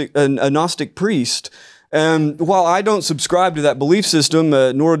Gnostic priest. And while I don't subscribe to that belief system,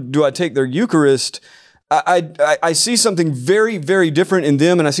 nor do I take their Eucharist, I see something very, very different in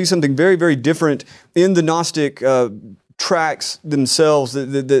them, and I see something very, very different in the Gnostic tracts themselves.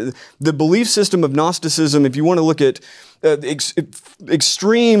 The belief system of Gnosticism, if you want to look at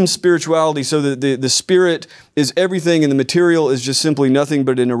extreme spirituality, so that the spirit is everything and the material is just simply nothing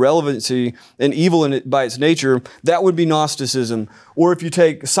but an irrelevancy and evil in it by its nature, that would be Gnosticism. Or if you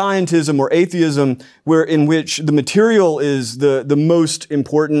take scientism or atheism, in which the material is the most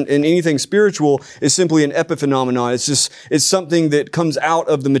important and anything spiritual is simply an epiphenomenon. It's something that comes out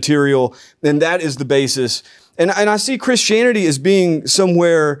of the material, and that is the basis. And I see Christianity as being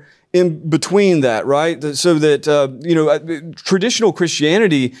somewhere in between that, right? So that, traditional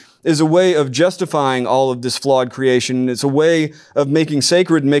Christianity is a way of justifying all of this flawed creation. It's a way of making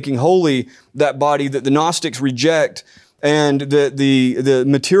sacred and making holy that body that the Gnostics reject and that the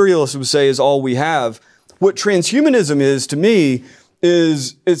materialists would say is all we have. What transhumanism is, to me,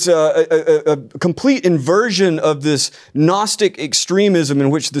 is it's a complete inversion of this Gnostic extremism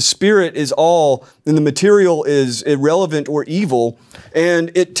in which the spirit is all and the material is irrelevant or evil.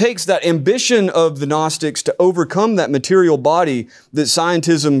 And it takes that ambition of the Gnostics to overcome that material body that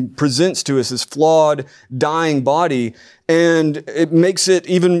scientism presents to us, this flawed, dying body, and it makes it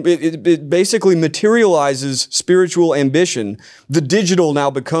it basically materializes spiritual ambition. The digital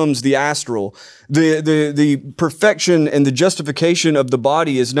now becomes the astral. The perfection and the justification of the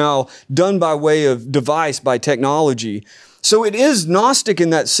body is now done by way of device, by technology. So it is Gnostic in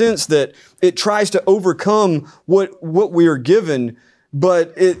that sense that it tries to overcome what we are given,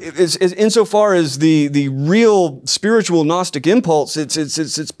 but it's insofar as the real spiritual Gnostic impulse,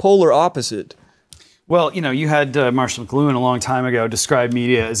 it's polar opposite. Well, you had Marshall McLuhan a long time ago describe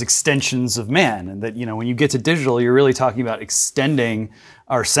media as extensions of man, and that, when you get to digital, you're really talking about extending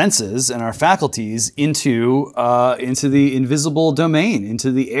our senses and our faculties into the invisible domain,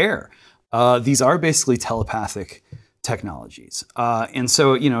 into the air. These are basically telepathic technologies, and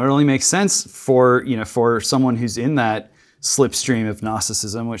so it only makes sense for someone who's in that slipstream of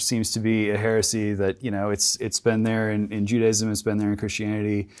Gnosticism, which seems to be a heresy that it's been there in Judaism, it's been there in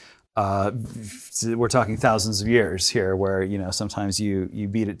Christianity. We're talking thousands of years here, where sometimes you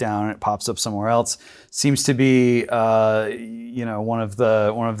beat it down and it pops up somewhere else. Seems to be one of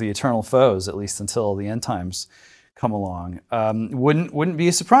the eternal foes, at least until the end times come along. Wouldn't be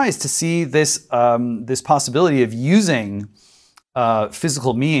a surprise to see this possibility of using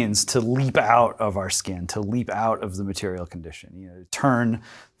physical means to leap out of our skin, to leap out of the material condition. Turn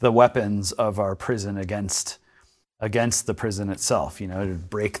the weapons of our prison against the prison itself, to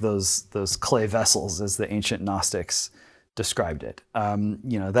break those clay vessels, as the ancient Gnostics described it.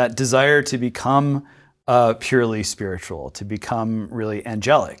 That desire to become purely spiritual, to become really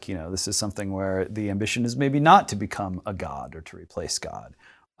angelic. This is something where the ambition is maybe not to become a god or to replace God,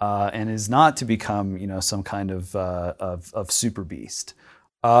 and is not to become, some kind of super beast,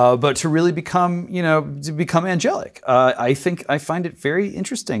 but to really become, angelic. I find it very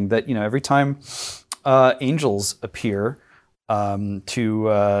interesting that, every time angels appear to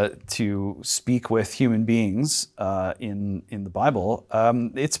speak with human beings in the Bible,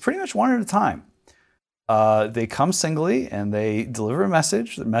 it's pretty much one at a time. They come singly and they deliver a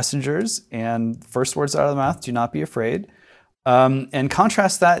message, the messengers, and first words out of the mouth, do not be afraid. And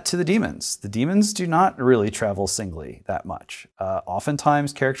contrast that to the demons. The demons do not really travel singly that much.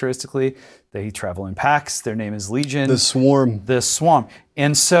 Oftentimes, characteristically, they travel in packs. Their name is Legion. The swarm. The swarm.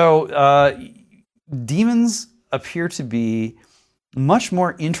 And so demons appear to be much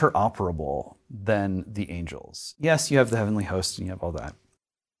more interoperable than the angels. Yes, you have the heavenly host and you have all that.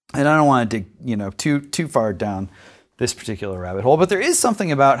 And I don't want to dig, too far down this particular rabbit hole, but there is something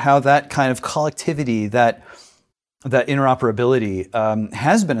about how that kind of collectivity, that interoperability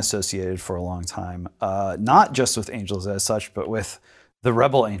has been associated for a long time, not just with angels as such, but with the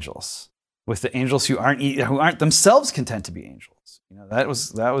rebel angels, with the angels who aren't themselves content to be angels. That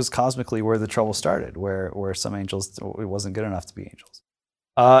was cosmically where the trouble started, where some angels, it wasn't good enough to be angels.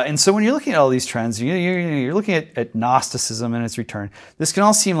 And so when you're looking at all these trends, you're looking at Gnosticism and its return. This can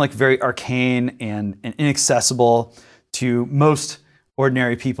all seem like very arcane and inaccessible to most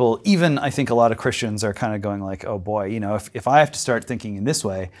ordinary people. Even I think a lot of Christians are kind of going like, oh boy, if I have to start thinking in this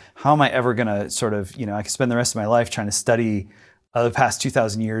way, how am I ever going to sort of, I could spend the rest of my life trying to study the past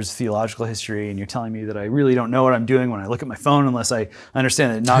 2,000 years of theological history, and you're telling me that I really don't know what I'm doing when I look at my phone unless I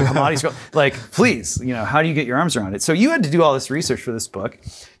understand that non-commodities go. Like, please, how do you get your arms around it? So you had to do all this research for this book.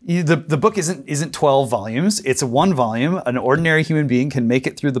 The book isn't 12 volumes. It's one volume. An ordinary human being can make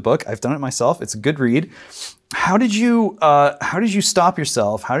it through the book. I've done it myself. It's a good read. How did you stop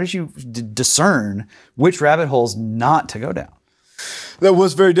yourself? How did you discern which rabbit holes not to go down? That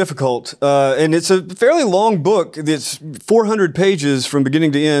was very difficult. And it's a fairly long book. It's 400 pages from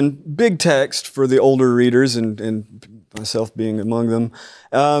beginning to end, big text for the older readers and myself being among them.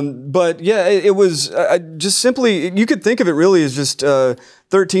 But yeah, it was just simply, you could think of it really as just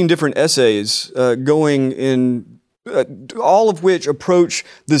 13 different essays going in, all of which approach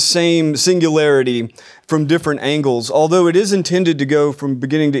the same singularity from different angles, although it is intended to go from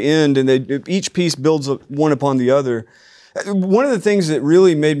beginning to end, and each piece builds one upon the other. One of the things that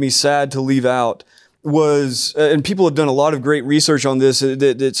really made me sad to leave out was, and people have done a lot of great research on this,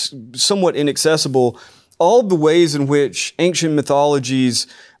 that it's somewhat inaccessible, all the ways in which ancient mythologies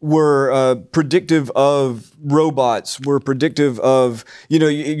were predictive of robots, were predictive of,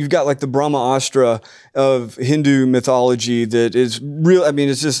 you've got like the Brahma Astra of Hindu mythology that is real. I mean,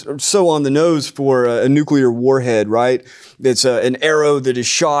 it's just so on the nose for a nuclear warhead, right? It's an arrow that is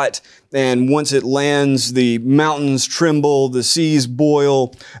shot, and once it lands, the mountains tremble, the seas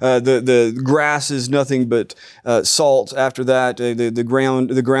boil, the grass is nothing but salt. After that, the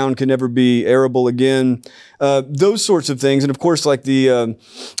ground can never be arable again. Those sorts of things, and of course, like the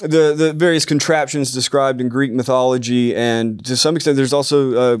various contraptions described in Greek mythology, and to some extent, there's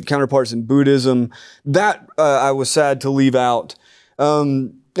also counterparts in Buddhism. That I was sad to leave out.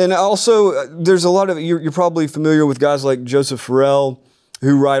 And also, there's a lot of, you're probably familiar with guys like Joseph Farrell,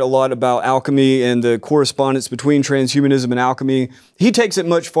 who write a lot about alchemy and the correspondence between transhumanism and alchemy. He takes it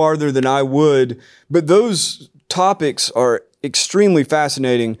much farther than I would, but those topics are extremely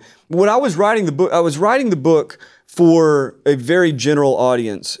fascinating. When I was writing the book for a very general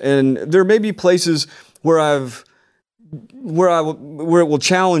audience, and there may be places where it will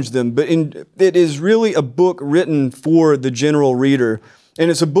challenge them, but it is really a book written for the general reader.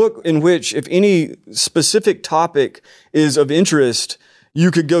 And it's a book in which, if any specific topic is of interest, you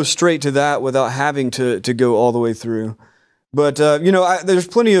could go straight to that without having to go all the way through. But, there's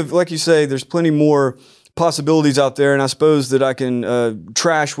plenty of, like you say, there's plenty more possibilities out there, and I suppose that I can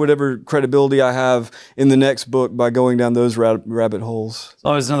trash whatever credibility I have in the next book by going down those rabbit holes.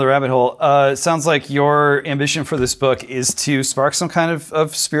 Always another rabbit hole. It sounds like your ambition for this book is to spark some kind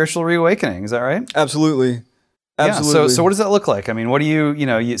of spiritual reawakening. Is that right? Absolutely. Absolutely. Yeah, so what does that look like? I mean, what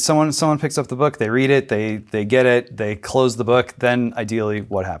do someone picks up the book, they read it, they get it, they close the book, then ideally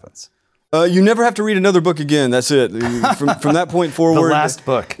what happens? You never have to read another book again. That's it. From that point forward. The last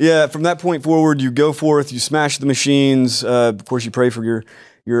book. Yeah, from that point forward, you go forth, you smash the machines. Of course, you pray for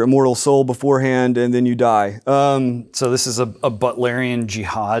your immortal soul beforehand, and then you die. So this is a Butlerian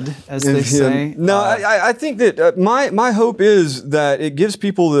jihad, as they say? No, I think that my hope is that it gives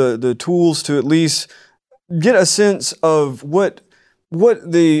people the tools to at least get a sense of what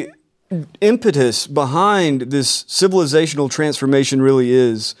the impetus behind this civilizational transformation really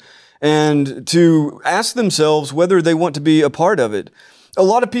is, and to ask themselves whether they want to be a part of it. a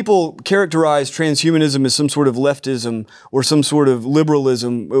lot of people characterize transhumanism as some sort of leftism or some sort of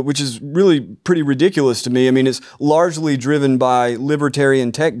liberalism, which is really pretty ridiculous to me. I mean, it's largely driven by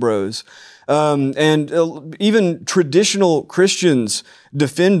libertarian tech bros. Even traditional Christians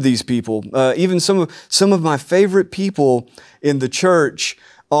defend these people. Even some of my favorite people in the church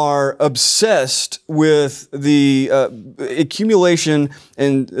are obsessed with the accumulation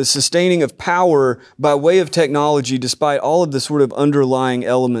and sustaining of power by way of technology, despite all of the sort of underlying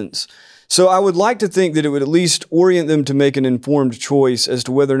elements. So I would like to think that it would at least orient them to make an informed choice as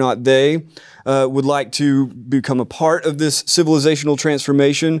to whether or not they would like to become a part of this civilizational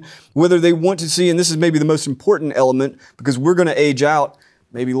transformation, whether they want to see, and this is maybe the most important element, because we're going to age out,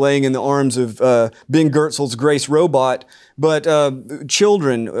 maybe laying in the arms of Ben Goertzel's Grace Robot, but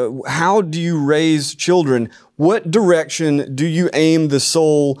children, how do you raise children? What direction do you aim the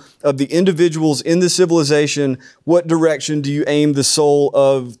soul of the individuals in the civilization? What direction do you aim the soul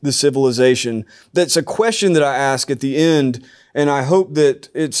of the civilization? That's a question that I ask at the end, and I hope that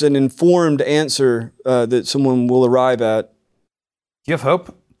it's an informed answer that someone will arrive at. Do you have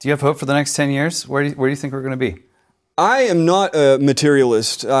hope? Do you have hope for the next 10 years? Where do you think we're going to be? I am not a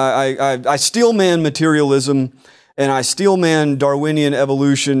materialist. I steel man materialism, and I steel man Darwinian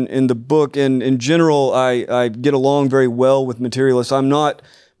evolution in the book. And in general, I get along very well with materialists. I'm not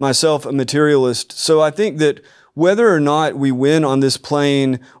myself a materialist. So I think that whether or not we win on this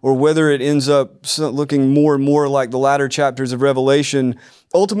plane, or whether it ends up looking more and more like the latter chapters of Revelation,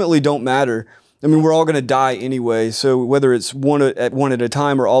 ultimately don't matter. I mean, we're all going to die anyway. So whether it's one at a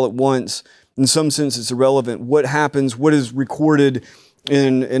time or all at once, in some sense, it's irrelevant. What happens, what is recorded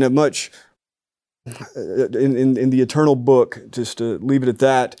in a much, in the eternal book, just to leave it at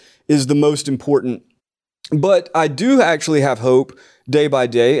that, is the most important. But I do actually have hope day by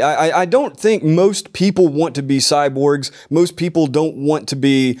day. I don't think most people want to be cyborgs. Most people don't want to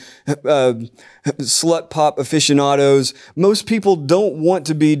be slut pop aficionados. Most people don't want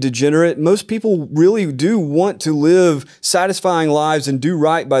to be degenerate. Most people really do want to live satisfying lives and do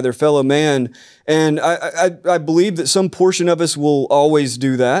right by their fellow man. And I believe that some portion of us will always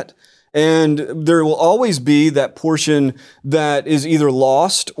do that. And there will always be that portion that is either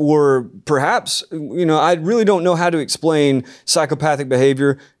lost or perhaps, I really don't know how to explain psychopathic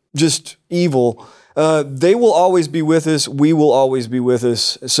behavior, just evil. They will always be with us. We will always be with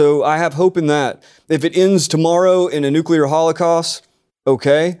us. So I have hope in that. If it ends tomorrow in a nuclear holocaust,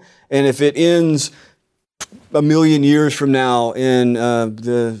 okay. And if it ends 1,000,000 years from now in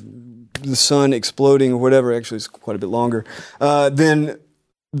the sun exploding or whatever, actually it's quite a bit longer, then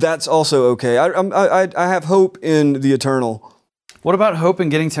that's also okay. I have hope in the eternal. What about hope in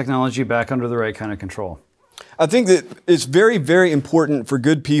getting technology back under the right kind of control? I think that it's very, very important for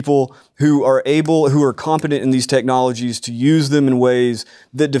good people who are competent in these technologies to use them in ways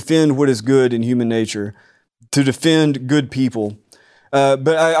that defend what is good in human nature, to defend good people.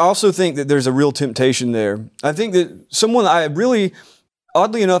 But I also think that there's a real temptation there. I think that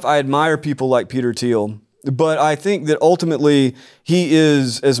oddly enough, I admire people like Peter Thiel. But I think that ultimately he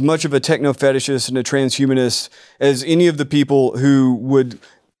is as much of a techno-fetishist and a transhumanist as any of the people who would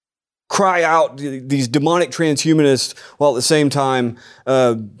cry out these demonic transhumanists while at the same time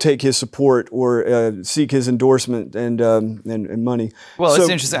take his support or seek his endorsement and money. Well, it's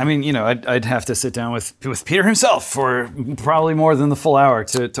interesting. I mean, I'd have to sit down with Peter himself for probably more than the full hour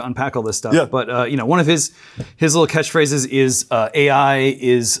to unpack all this stuff. Yeah. But one of his little catchphrases is AI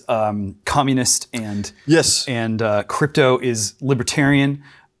is communist and yes, and crypto is libertarian.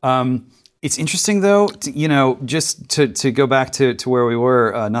 It's interesting, though, just to go back to where we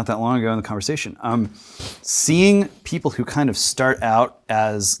were not that long ago in the conversation. Seeing people who kind of start out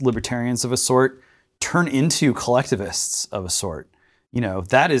as libertarians of a sort turn into collectivists of a sort,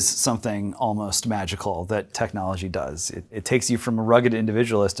 that is something almost magical that technology does. It takes you from a rugged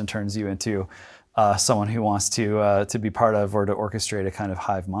individualist and turns you into someone who wants to be part of or to orchestrate a kind of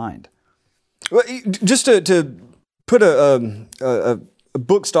hive mind. Well, just to put a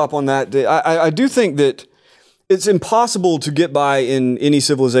book stop on that. I do think that it's impossible to get by in any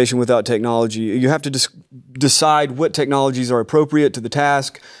civilization without technology. You have to decide what technologies are appropriate to the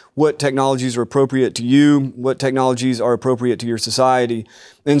task, what technologies are appropriate to you, what technologies are appropriate to your society.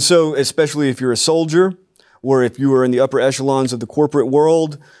 And so, especially if you're a soldier or if you are in the upper echelons of the corporate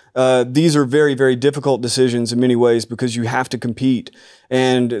world, these are very, very difficult decisions in many ways because you have to compete.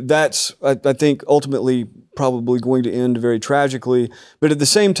 And that's, I think, ultimately probably going to end very tragically. But at the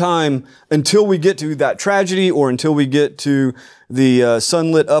same time, until we get to that tragedy or until we get to the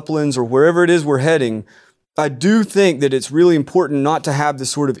sunlit uplands or wherever it is we're heading, I do think that it's really important not to have this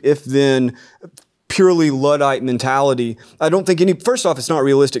sort of if-then purely Luddite mentality. I don't think first off, it's not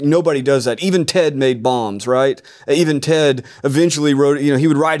realistic. Nobody does that. Even Ted made bombs, right? Even Ted eventually wrote, he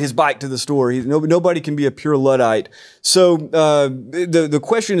would ride his bike to the store. Nobody can be a pure Luddite. So the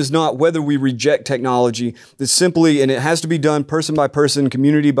question is not whether we reject technology. It's simply, and it has to be done person by person,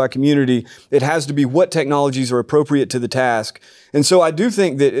 community by community. It has to be what technologies are appropriate to the task. And so I do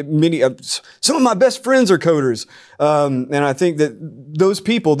think that some of my best friends are coders. And I think that those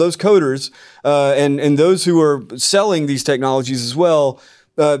people, those coders, and those who are selling these technologies as well,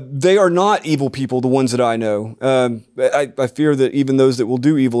 they are not evil people, the ones that I know. I fear that even those that will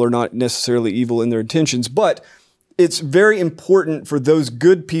do evil are not necessarily evil in their intentions. But it's very important for those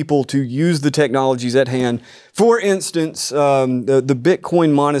good people to use the technologies at hand. For instance, the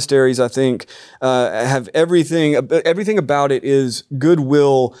Bitcoin monasteries, I think, have everything about it is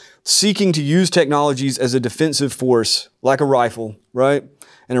goodwill, seeking to use technologies as a defensive force, like a rifle, right?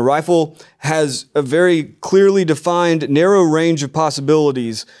 And a rifle has a very clearly defined, narrow range of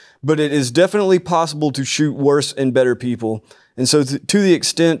possibilities, but it is definitely possible to shoot worse and better people. And so to the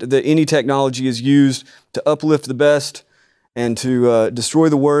extent that any technology is used to uplift the best and to destroy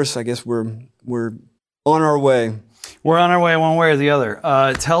the worst, I guess we're on our way. We're on our way one way or the other.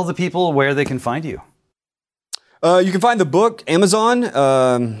 Tell the people where they can find you. You can find the book, Amazon,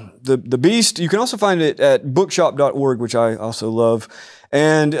 The Beast. You can also find it at bookshop.org, which I also love.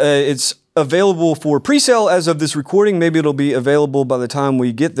 And it's available for pre-sale as of this recording. Maybe it'll be available by the time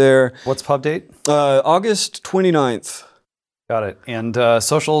we get there. What's pub date? August 29th. Got it. And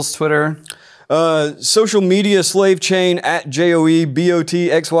socials, Twitter? Social media slave chain at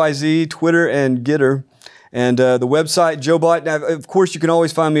JOEBOTXYZ, Twitter and Getter. And the website, JoeBot. Now, of course, you can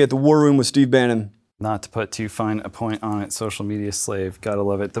always find me at the War Room with Steve Bannon. Not to put too fine a point on it, social media slave, gotta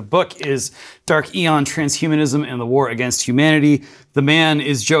love it. The book is Dark Aeon, Transhumanism and the War Against Humanity. The man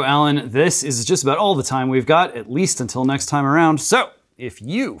is Joe Allen. This is just about all the time we've got, at least until next time around. So, if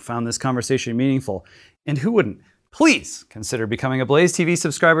you found this conversation meaningful, and who wouldn't, please consider becoming a Blaze TV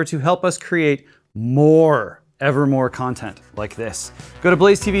subscriber to help us create ever more content like this. Go to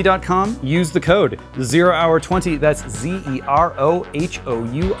blazetv.com, use the code 0hour20, that's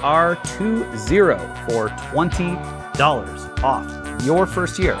ZEROHOUR20 for $20 off your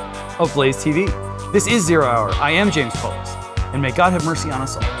first year of Blaze TV. This is Zero Hour. I am James Polis, and may God have mercy on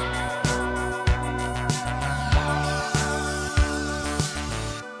us all.